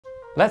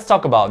Let's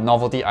talk about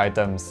novelty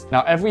items.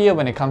 Now, every year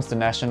when it comes to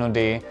National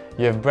Day,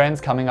 you have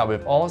brands coming up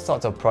with all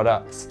sorts of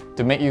products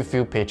to make you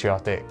feel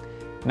patriotic.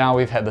 Now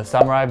we've had the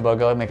Samurai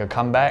Burger make a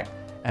comeback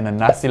and the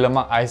Nasi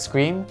Lemak ice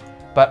cream,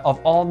 but of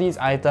all these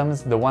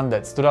items, the one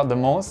that stood out the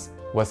most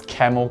was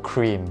Camo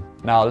Cream.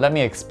 Now let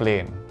me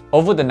explain.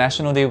 Over the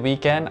National Day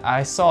weekend,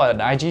 I saw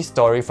an IG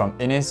story from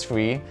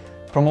Innisfree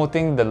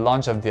promoting the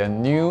launch of their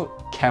new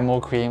Camo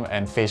Cream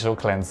and facial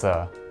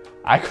cleanser.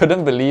 I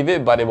couldn't believe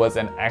it, but it was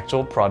an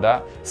actual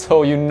product,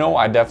 so you know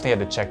I definitely had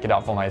to check it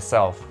out for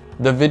myself.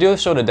 The video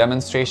showed a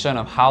demonstration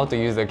of how to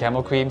use the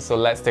Camo Cream, so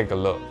let's take a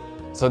look.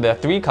 So there are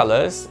 3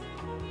 colors,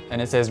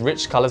 and it says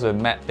rich colors with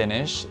matte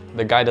finish.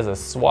 The guy does a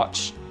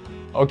swatch.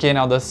 Okay,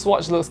 now the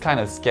swatch looks kind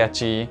of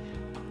sketchy.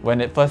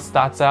 When it first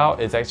starts out,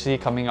 it's actually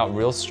coming out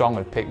real strong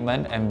with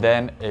pigment and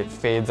then it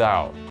fades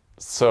out.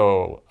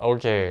 So,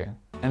 okay.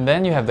 And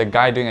then you have the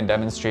guy doing a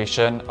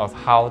demonstration of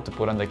how to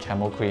put on the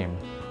Camo Cream.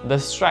 The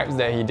stripes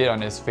that he did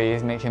on his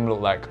face make him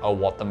look like a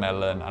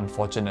watermelon,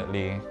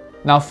 unfortunately.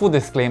 Now, full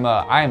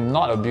disclaimer, I am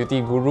not a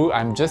beauty guru,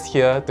 I'm just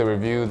here to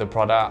review the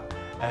product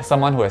as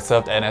someone who has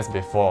served NS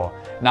before.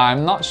 Now,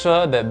 I'm not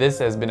sure that this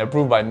has been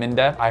approved by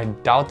MINDEF, I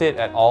doubt it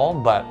at all,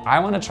 but I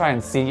want to try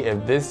and see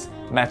if this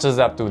matches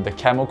up to the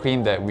Camo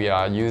Cream that we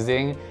are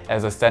using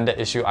as a standard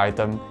issue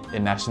item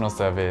in National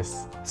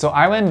Service. So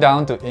I went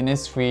down to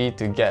Innisfree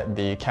to get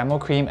the Camo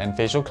Cream and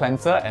facial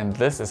cleanser, and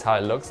this is how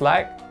it looks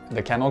like.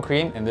 The Camo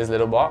Cream in this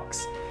little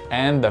box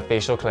and the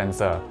facial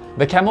cleanser.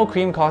 The Camo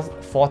Cream costs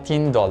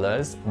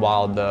 $14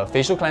 while the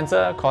facial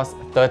cleanser costs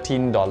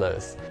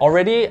 $13.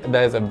 Already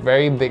there's a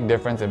very big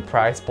difference in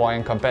price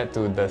point compared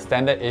to the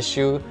standard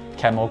issue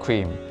Camo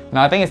Cream.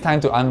 Now I think it's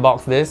time to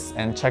unbox this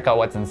and check out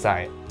what's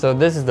inside. So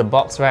this is the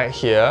box right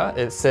here.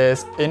 It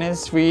says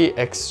Innisfree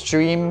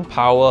Extreme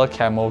Power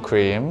Camo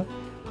Cream,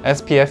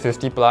 SPF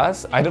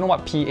 50+. I don't know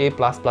what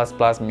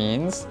PA+++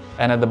 means.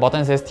 And at the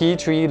bottom it says tea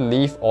tree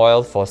leaf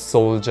oil for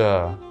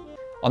soldier.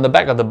 On the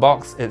back of the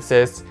box it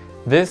says,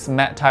 this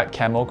matte type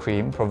Camo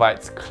Cream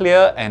provides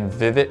clear and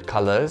vivid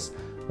colors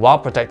while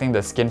protecting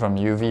the skin from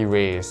UV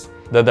rays.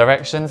 The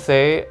directions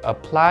say,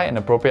 apply an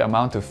appropriate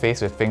amount to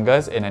face with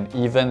fingers in an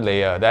even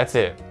layer. That's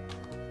it.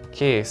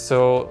 Okay,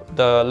 so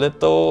the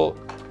little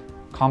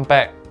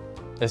compact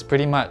is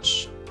pretty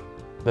much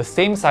the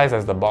same size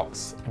as the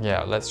box.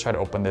 Yeah, let's try to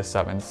open this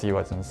up and see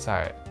what's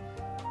inside.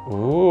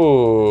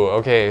 Ooh,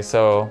 okay,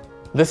 so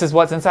this is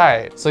what's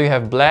inside. So you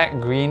have black,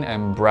 green,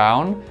 and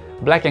brown.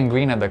 Black and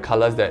green are the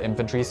colors that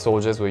infantry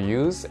soldiers will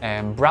use,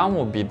 and brown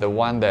will be the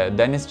one that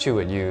Dennis Chu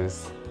would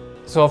use.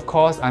 So of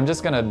course, I'm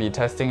just gonna be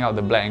testing out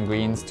the black and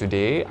greens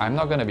today. I'm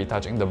not gonna be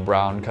touching the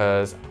brown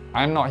because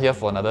I'm not here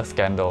for another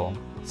scandal.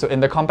 So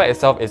in the compact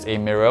itself is a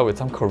mirror with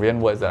some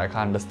Korean words that I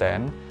can't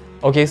understand.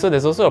 Okay, so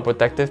there's also a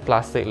protective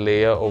plastic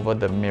layer over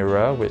the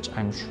mirror, which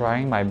I'm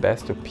trying my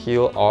best to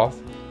peel off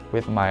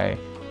with my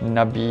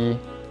nubby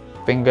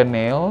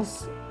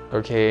fingernails.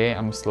 Okay,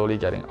 I'm slowly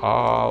getting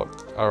out.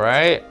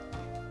 Alright,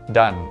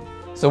 done.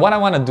 So what I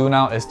want to do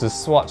now is to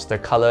swatch the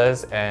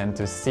colors and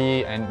to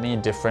see any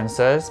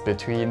differences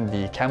between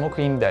the Camo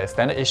Cream that is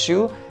standard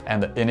issue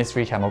and the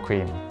Innisfree Camo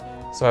Cream.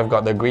 So I've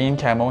got the green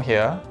camo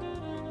here.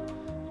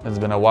 It's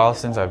been a while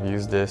since I've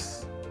used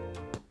this.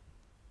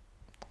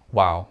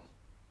 Wow.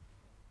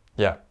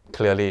 Yeah,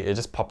 clearly it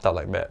just popped out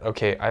like that.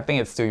 Okay, I think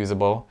it's still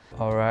usable.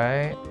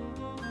 Alright.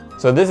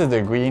 So this is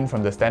the green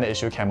from the standard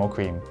issue Camo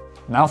Cream.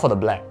 Now for the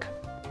black.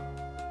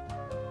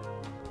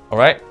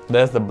 Alright,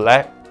 there's the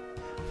black.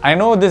 I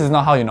know this is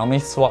not how you normally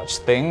swatch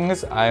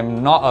things.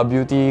 I'm not a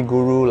beauty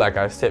guru like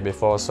I've said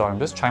before, so I'm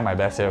just trying my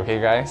best here, okay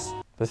guys?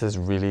 This is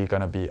really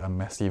gonna be a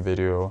messy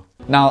video.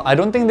 Now, I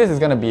don't think this is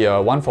gonna be a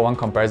one-for-one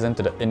comparison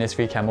to the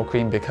Innisfree Camo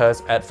Cream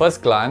because at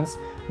first glance,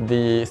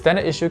 the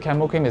standard issue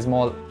Camo Cream is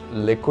more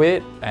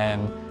liquid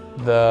and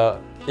the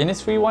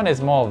Innisfree one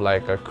is more of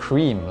like a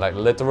cream, like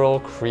literal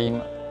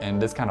cream in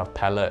this kind of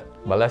palette.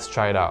 But let's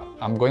try it out.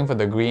 I'm going for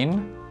the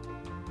green.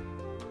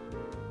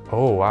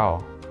 Oh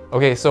wow.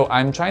 Okay, so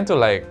I'm trying to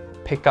like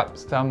pick up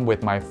some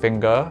with my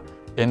finger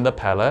in the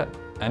palette,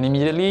 and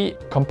immediately,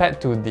 compared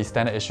to the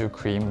standard issue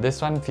cream,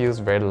 this one feels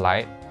very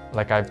light.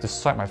 Like I have to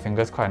swipe my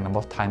fingers quite a number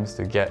of times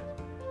to get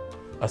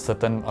a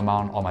certain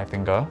amount on my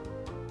finger.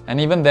 And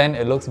even then,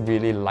 it looks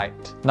really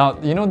light. Now,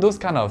 you know those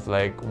kind of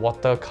like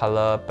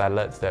watercolor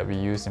palettes that we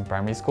use in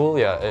primary school?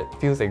 Yeah, it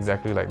feels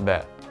exactly like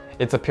that.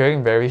 It's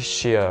appearing very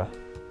sheer.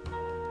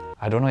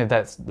 I don't know if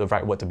that's the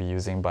right word to be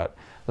using, but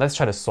let's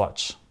try to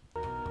swatch.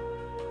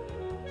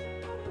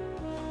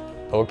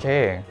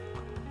 Okay,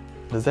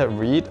 does that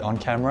read on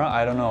camera?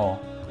 I don't know.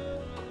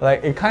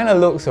 Like, it kind of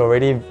looks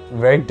already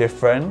very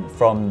different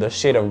from the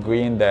shade of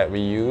green that we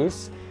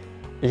use.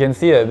 You can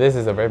see that this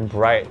is a very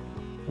bright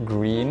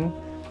green.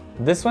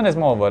 This one is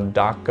more of a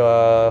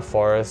darker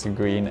forest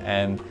green,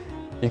 and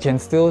you can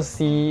still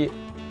see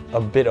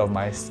a bit of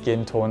my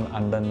skin tone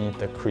underneath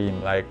the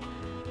cream. Like,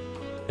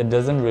 it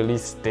doesn't really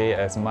stay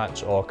as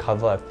much or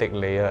cover a thick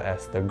layer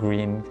as the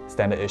green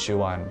standard issue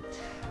one.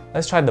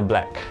 Let's try the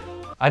black.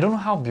 I don't know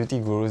how beauty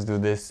gurus do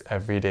this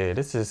every day.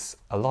 This is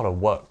a lot of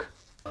work.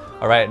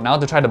 Alright, now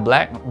to try the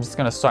black, I'm just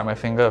gonna swipe my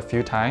finger a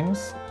few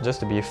times,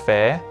 just to be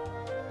fair.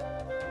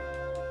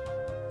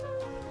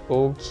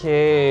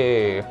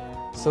 Okay,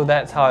 so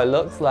that's how it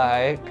looks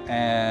like,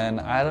 and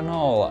I don't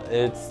know,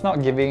 it's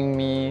not giving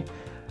me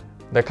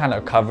the kind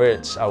of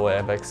coverage I would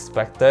have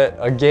expected.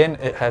 Again,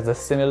 it has a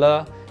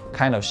similar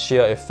kind of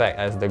sheer effect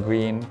as the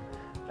green,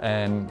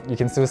 and you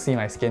can still see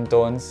my skin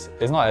tones.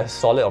 It's not as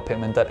solid or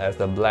pigmented as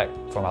the black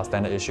from our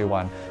standard issue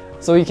one.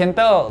 So you can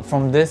tell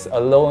from this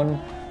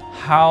alone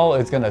how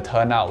it's gonna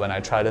turn out when I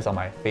try this on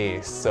my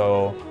face.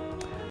 So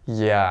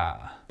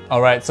yeah.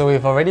 Alright, so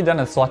we've already done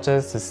the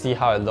swatches to see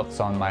how it looks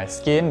on my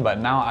skin, but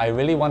now I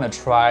really want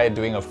to try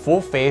doing a full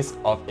face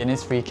of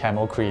Innisfree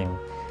Camo Cream.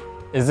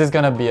 Is this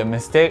gonna be a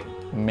mistake?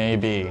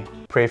 Maybe.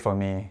 Pray for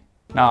me.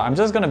 Now I'm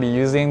just gonna be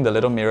using the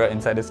little mirror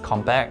inside this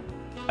compact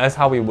as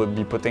how we would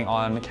be putting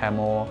on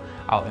camo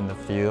out in the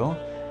field.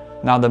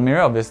 Now the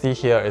mirror obviously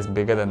here is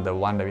bigger than the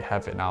one that we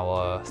have in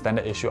our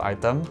standard issue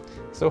item,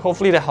 so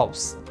hopefully that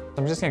helps.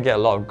 I'm just gonna get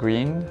a lot of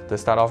green to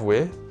start off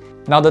with.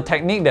 Now the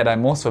technique that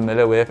I'm most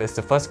familiar with is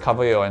to first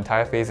cover your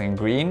entire face in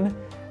green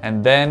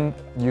and then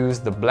use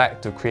the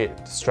black to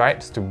create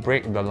stripes to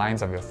break the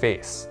lines of your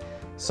face.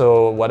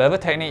 So whatever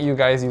technique you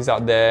guys use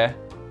out there,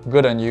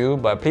 good on you,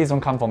 but please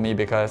don't come for me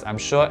because I'm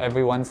sure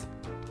everyone's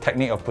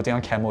technique of putting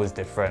on camo is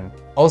different.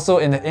 Also,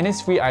 in the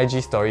Innisfree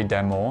IG story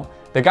demo,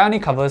 the guy only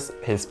covers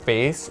his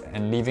face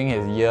and leaving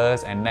his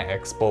ears and neck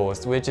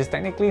exposed, which is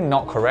technically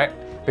not correct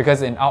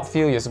because in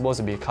outfield you're supposed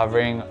to be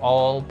covering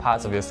all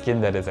parts of your skin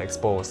that is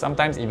exposed,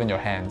 sometimes even your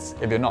hands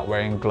if you're not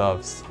wearing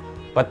gloves.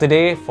 But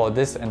today, for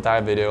this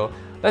entire video,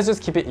 let's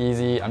just keep it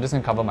easy. I'm just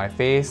gonna cover my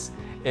face.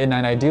 In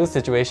an ideal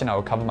situation, I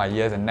will cover my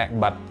ears and neck,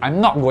 but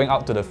I'm not going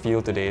out to the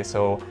field today,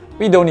 so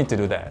we don't need to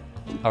do that.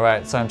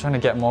 Alright, so I'm trying to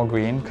get more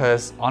green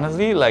because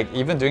honestly, like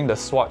even doing the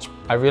swatch,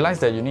 I realized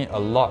that you need a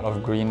lot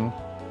of green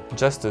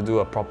just to do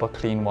a proper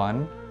clean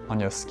one on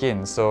your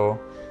skin. So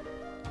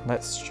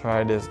let's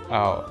try this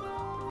out.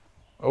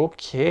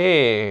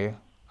 Okay,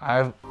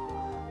 I've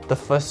the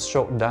first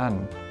stroke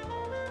done.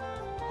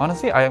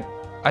 Honestly,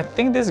 I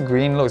think this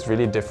green looks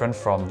really different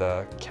from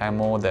the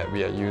camo that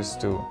we are used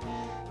to.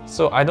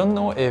 So I don't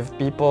know if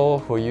people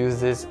who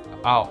use this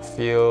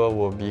outfield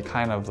will be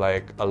kind of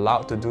like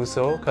allowed to do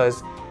so,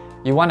 because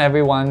you want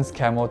everyone's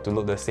camo to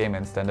look the same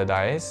and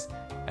standardized.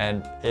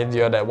 And if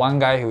you're that one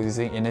guy who's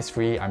using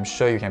Innisfree, I'm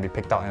sure you can be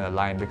picked out in a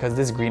line because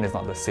this green is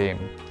not the same.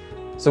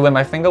 So when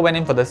my finger went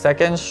in for the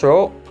second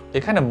stroke,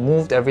 it kind of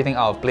moved everything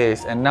out of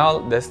place, and now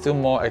there's still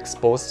more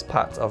exposed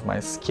parts of my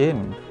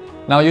skin.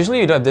 Now usually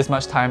you don't have this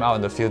much time out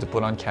in the field to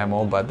put on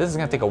camo, but this is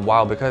going to take a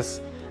while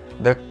because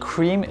the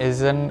cream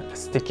isn't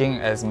sticking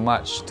as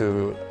much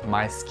to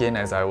my skin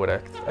as I would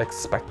have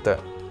expected.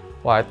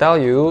 Well, I tell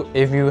you,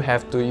 if you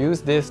have to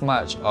use this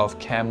much of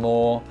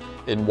camo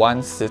in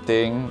one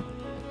sitting,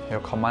 your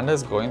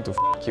commander's going to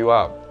f you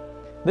up.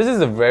 This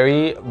is a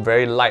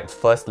very light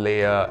first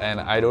layer, and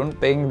I don't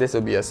think this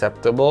will be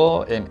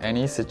acceptable in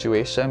any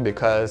situation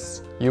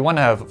because you want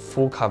to have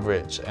full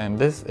coverage, and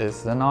this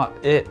is not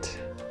it.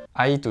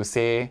 I.e. to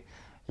say,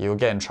 you'll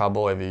get in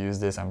trouble if you use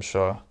this, I'm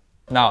sure.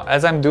 Now,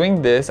 as I'm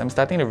doing this, I'm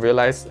starting to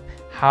realize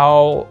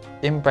how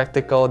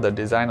impractical the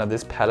design of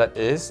this palette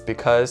is,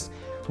 because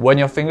when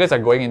your fingers are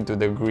going into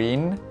the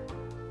green,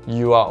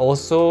 you are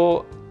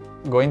also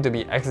going to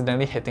be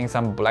accidentally hitting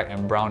some black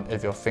and brown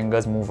if your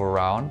fingers move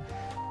around.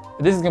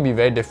 This is going to be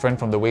very different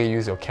from the way you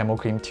use your camo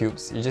cream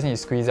tubes. You just need to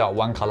squeeze out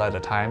one color at a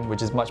time,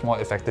 which is much more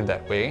effective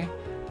that way.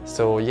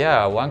 So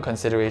yeah, one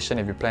consideration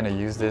if you plan to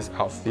use this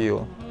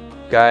outfield.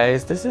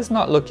 Guys, this is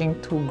not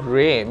looking too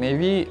great.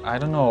 Maybe, I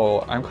don't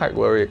know, I'm quite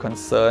worried,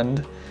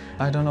 concerned.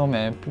 I don't know,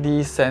 man.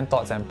 Please send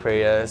thoughts and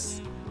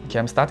prayers. Okay,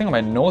 I'm starting on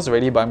my nose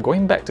already, but I'm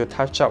going back to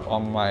touch up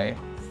on my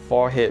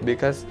forehead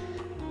because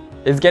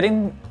it's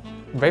getting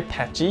very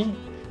patchy,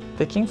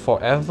 taking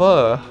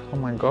forever. Oh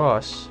my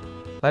gosh.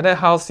 Like that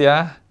house,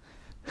 yeah?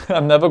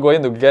 I'm never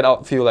going to get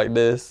outfield like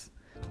this.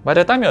 By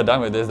the time you're done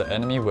with this, the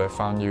enemy will have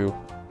found you.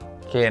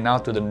 Okay, now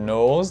to the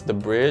nose, the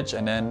bridge,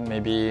 and then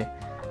maybe,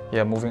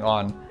 yeah, moving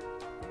on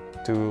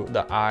to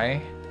the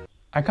eye.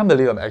 I can't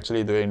believe I'm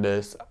actually doing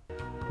this.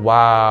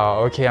 Wow,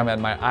 okay, I'm at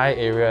my eye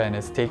area and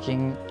it's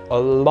taking a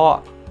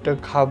lot to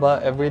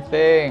cover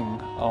everything.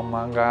 Oh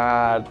my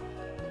god.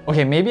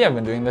 Okay, maybe I've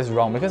been doing this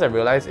wrong because I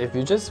realized if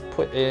you just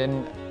put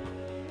in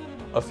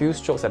a few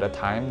strokes at a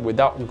time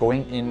without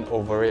going in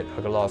over it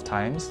a lot of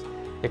times,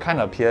 it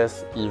kind of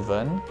appears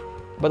even.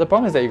 But the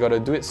problem is that you gotta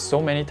do it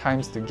so many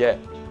times to get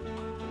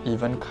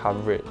even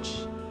coverage.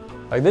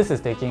 Like this is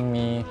taking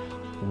me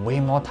way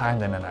more time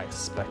than I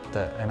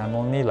expected, and I'm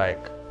only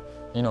like,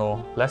 you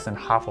know, less than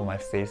half of my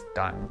face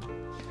done.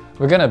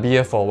 We're gonna be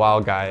here for a while,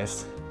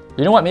 guys.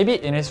 You know what, maybe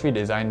Innisfree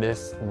designed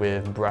this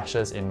with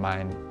brushes in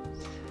mind.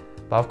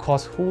 But of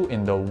course, who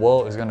in the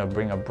world is gonna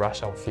bring a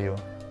brush outfield?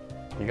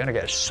 You're gonna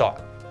get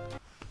shot.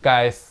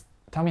 Guys,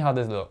 tell me how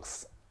this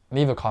looks.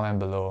 Leave a comment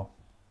below.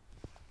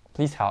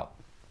 Please help.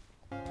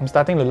 I'm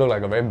starting to look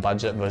like a very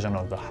budget version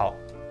of the Hulk.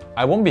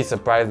 I won't be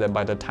surprised that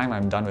by the time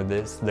I'm done with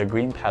this, the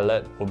green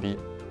palette will be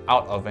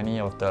out of any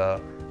of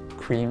the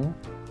cream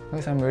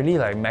Because I'm really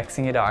like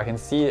maxing it out. I can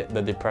see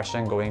the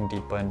depression going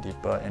deeper and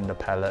deeper in the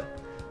palette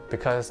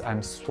because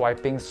I'm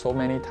swiping so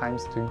many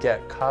times to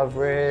get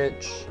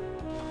coverage.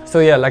 So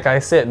yeah, like I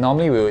said,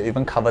 normally we would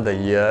even cover the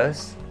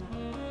ears,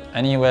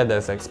 anywhere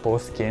there's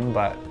exposed skin,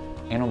 but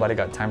ain't nobody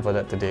got time for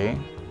that today.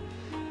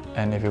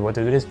 And if we were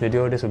to do this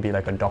video, this would be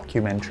like a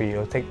documentary.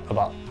 It'll take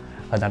about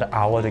another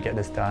hour to get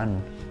this done.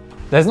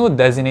 There's no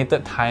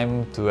designated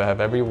time to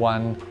have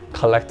everyone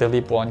collectively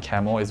put on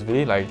camo. It's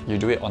really like you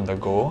do it on the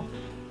go.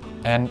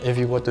 And if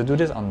you were to do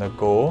this on the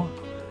go,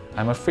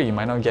 I'm afraid you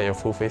might not get your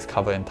full face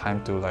covered in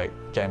time to like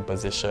get in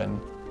position.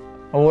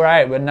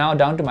 Alright, we're now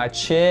down to my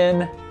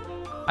chin.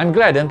 I'm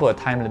glad I didn't put a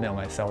time limit on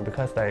myself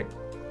because like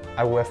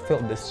I would have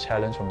failed this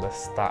challenge from the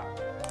start.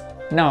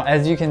 Now,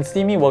 as you can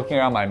see me working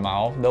around my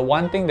mouth, the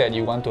one thing that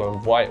you want to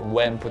avoid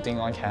when putting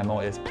on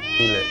camo is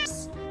puffy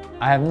lips.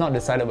 I have not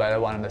decided whether I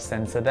want to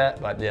censor that,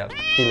 but yeah,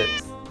 puffy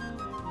lips.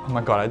 Oh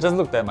my god, I just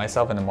looked at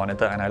myself in the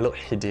monitor and I look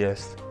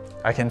hideous.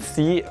 I can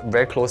see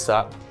very close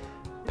up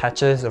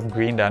patches of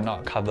green that are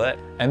not covered,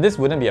 and this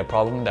wouldn't be a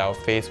problem that I'll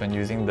face when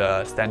using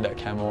the standard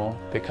camo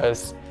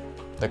because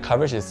the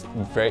coverage is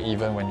very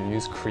even when you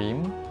use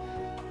cream.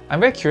 I'm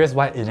very curious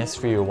why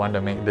Innisfree would want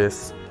to make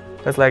this.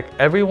 Because like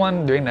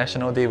everyone during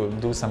National Day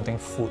would do something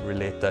food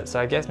related, so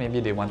I guess maybe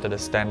they wanted to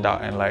stand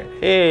out and like,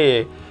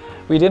 hey,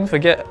 we didn't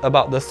forget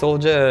about the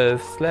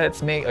soldiers,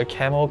 let's make a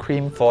camo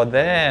cream for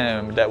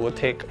them that would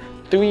take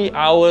 3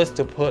 hours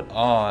to put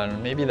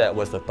on. Maybe that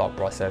was the thought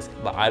process,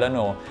 but I don't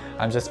know,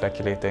 I'm just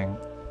speculating.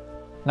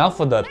 Now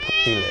for the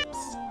puffy lips.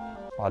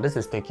 Wow, this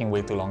is taking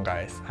way too long,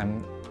 guys.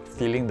 I'm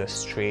feeling the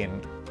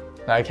strain.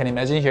 I can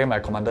imagine hearing my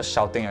commander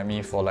shouting at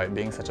me for like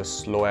being such a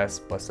slow ass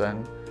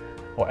person.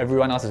 Or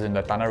everyone else is in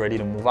the tunnel ready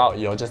to move out,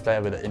 you're just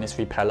there with the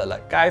Innisfree palette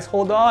like, guys,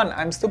 hold on,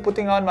 I'm still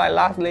putting on my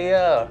last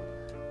layer.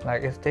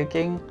 Like, it's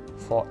taking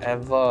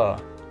forever.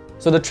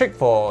 So the trick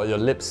for your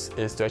lips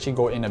is to actually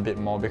go in a bit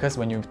more because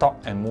when you talk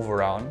and move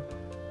around,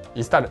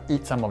 you start to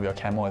eat some of your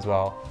camo as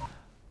well.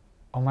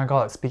 Oh my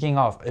god, speaking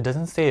of, it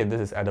doesn't say if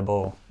this is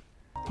edible.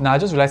 Now I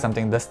just realized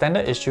something, the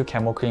standard issue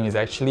camo cream is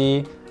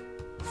actually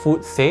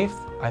food safe,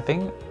 I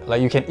think.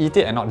 Like you can eat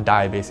it and not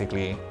die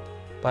basically.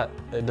 But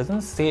it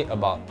doesn't say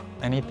about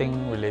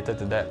anything related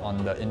to that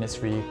on the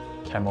Innisfree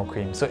camo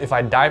cream. So if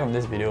I die from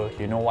this video,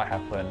 you know what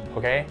happened,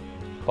 okay?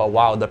 But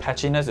wow, the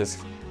patchiness is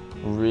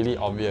really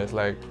obvious.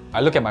 Like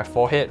I look at my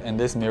forehead in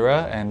this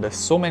mirror and there's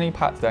so many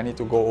parts that I need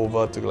to go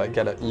over to like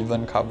get an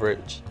even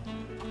coverage.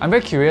 I'm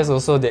very curious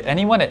also, did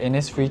anyone at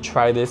Innisfree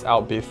try this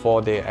out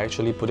before they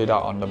actually put it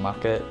out on the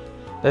market?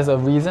 There's a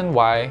reason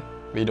why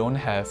we don't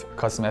have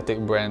cosmetic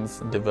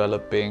brands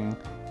developing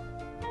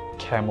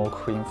camo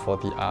cream for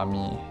the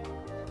army.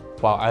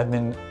 Wow, I've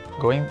been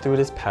going through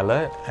this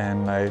palette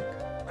and like,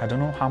 I don't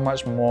know how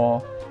much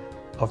more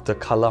of the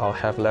color I'll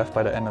have left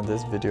by the end of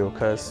this video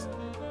because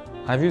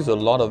I've used a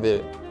lot of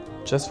it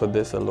just for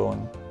this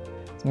alone.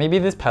 Maybe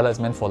this palette is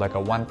meant for like a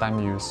one-time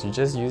use. You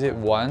just use it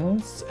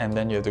once and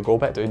then you have to go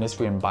back to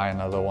Innisfree and buy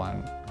another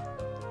one.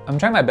 I'm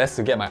trying my best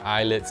to get my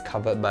eyelids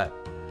covered, but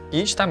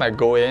each time I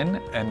go in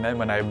and then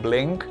when I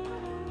blink,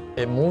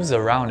 it moves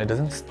around. It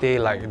doesn't stay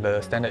like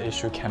the standard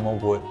issue camo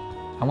would.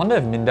 I wonder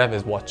if Mindef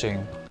is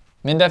watching.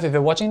 Mindef, if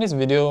you're watching this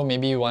video,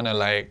 maybe you want to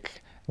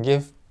like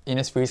give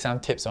Innisfree some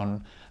tips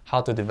on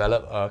how to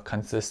develop a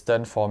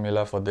consistent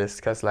formula for this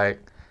because like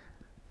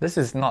this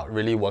is not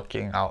really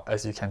working out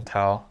as you can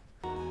tell.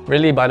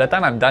 Really, by the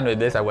time I'm done with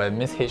this, I will have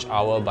missed H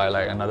hour by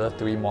like another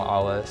 3 more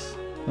hours.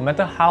 No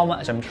matter how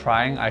much I'm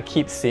trying, I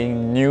keep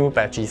seeing new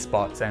patchy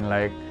spots and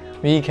like,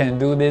 we can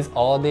do this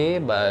all day,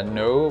 but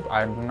nope,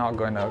 I'm not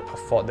going to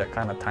afford that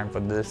kind of time for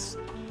this.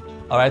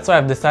 Alright, so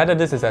I've decided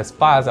this is as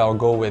far as I'll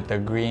go with the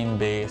green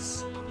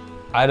base.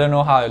 I don't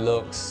know how it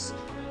looks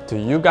to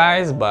you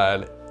guys,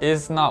 but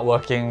it's not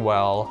working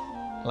well.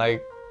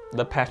 Like,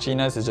 the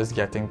patchiness is just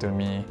getting to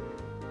me.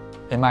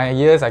 In my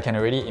ears, I can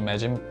already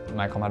imagine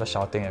my commander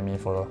shouting at me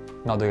for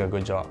not doing a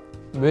good job.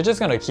 We're just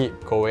gonna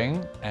keep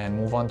going and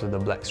move on to the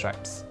black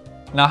stripes.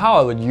 Now how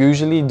I would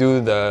usually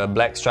do the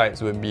black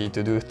stripes would be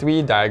to do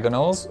 3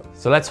 diagonals.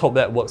 So let's hope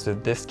that works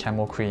with this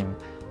camo cream.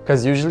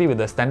 Because usually with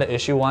the standard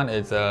issue one,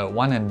 it's a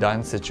one and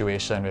done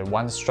situation with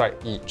 1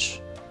 stripe each.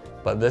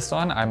 But this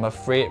one, I'm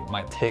afraid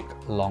might take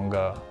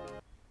longer.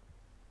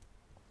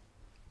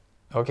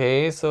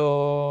 Okay,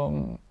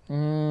 so...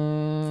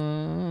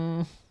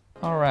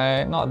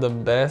 Alright, not the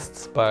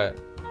best, but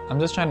I'm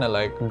just trying to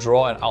like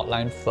draw an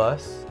outline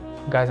first.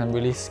 Guys, I'm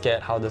really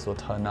scared how this will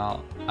turn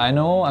out. I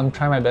know I'm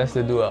trying my best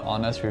to do an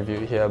honest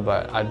review here,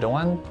 but I don't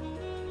want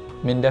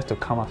Mindef to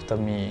come after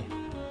me.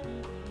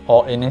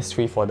 Or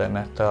Innisfree for that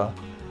matter.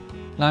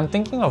 Now I'm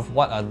thinking of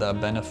what are the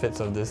benefits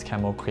of this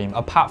camo cream,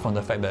 apart from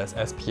the fact that it's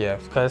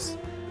SPF, because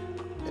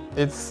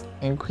it's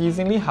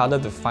increasingly harder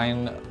to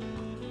find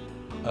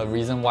a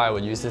reason why I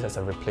would use this as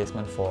a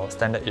replacement for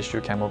standard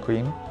issue camo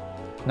cream.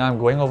 Now I'm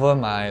going over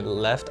my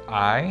left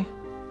eye,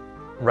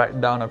 right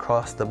down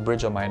across the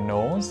bridge of my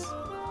nose.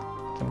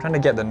 I'm trying to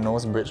get the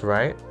nose bridge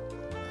right,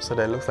 so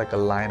that it looks like a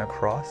line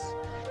across.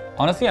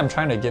 Honestly, I'm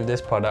trying to give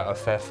this product a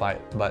fair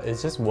fight, but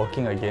it's just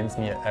working against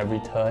me at every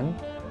turn.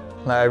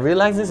 Like, I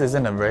realize this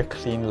isn't a very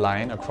clean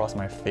line across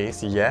my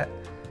face yet,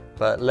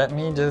 but let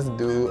me just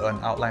do an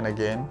outline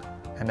again,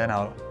 and then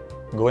I'll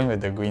go in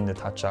with the green to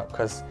touch up,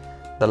 because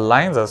the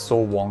lines are so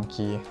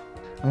wonky.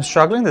 I'm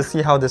struggling to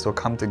see how this will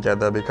come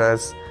together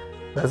because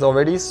there's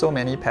already so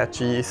many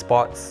patchy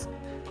spots.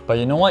 But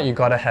you know what? You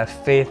gotta have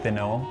faith, you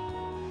know.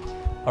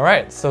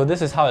 Alright, so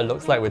this is how it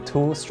looks like with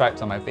 2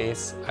 stripes on my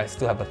face. I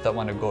still have a third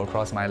one to go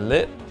across my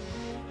lid.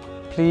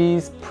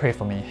 Please pray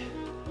for me.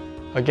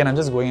 Again, I'm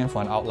just going in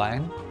for an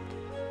outline.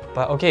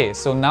 But okay,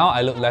 so now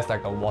I look less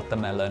like a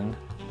watermelon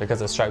because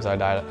the stripes are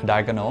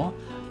diagonal.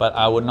 But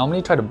I would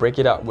normally try to break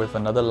it up with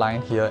another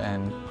line here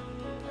and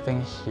I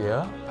think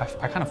here.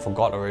 I kind of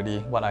forgot already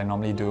what I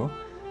normally do.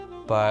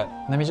 But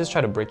let me just try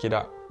to break it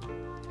up.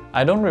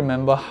 I don't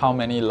remember how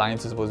many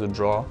lines you're supposed to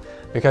draw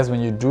because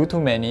when you do too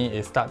many,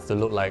 it starts to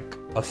look like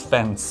a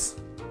fence.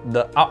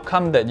 The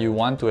outcome that you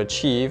want to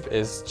achieve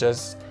is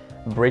just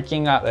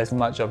breaking up as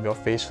much of your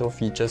facial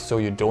features so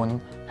you don't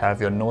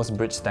have your nose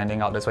bridge standing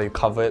out. That's why you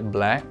cover it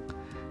black.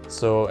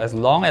 So as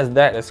long as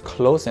that is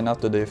close enough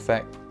to the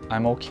effect,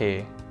 I'm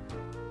okay.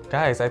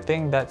 Guys, I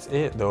think that's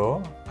it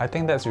though. I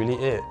think that's really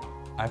it.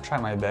 I've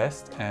tried my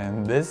best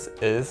and this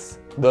is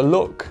the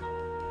look.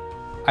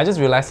 I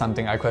just realized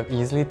something. I could have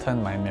easily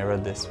turned my mirror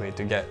this way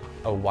to get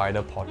a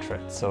wider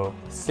portrait. So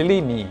silly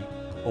me.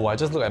 Oh, I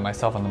just looked at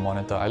myself on the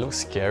monitor. I look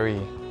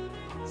scary.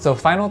 So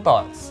final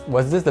thoughts.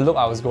 Was this the look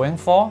I was going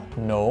for?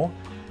 No.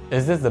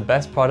 Is this the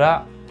best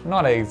product?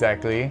 Not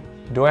exactly.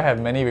 Do I have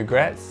many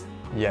regrets?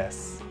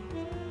 Yes.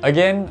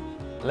 Again,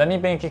 let me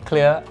make it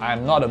clear,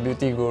 I'm not a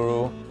beauty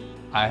guru.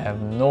 I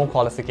have no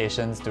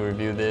qualifications to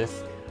review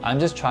this. I'm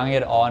just trying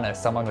it on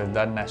as someone who's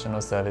done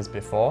national service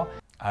before.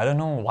 I don't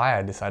know why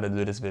I decided to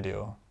do this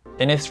video.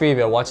 Innisfree, if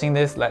you're watching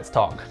this, let's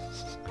talk.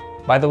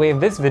 By the way,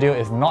 this video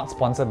is not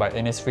sponsored by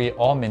Innisfree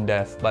or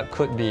Mindef, but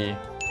could be.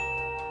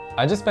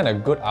 I just spent a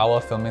good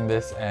hour filming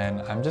this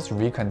and I'm just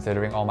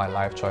reconsidering all my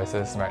life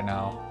choices right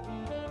now.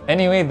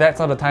 Anyway, that's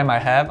all the time I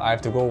have. I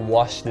have to go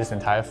wash this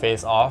entire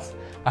face off.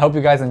 I hope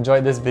you guys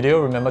enjoyed this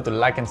video. Remember to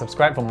like and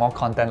subscribe for more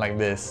content like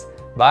this.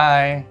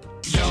 Bye!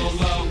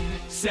 YOLO,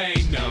 say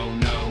no.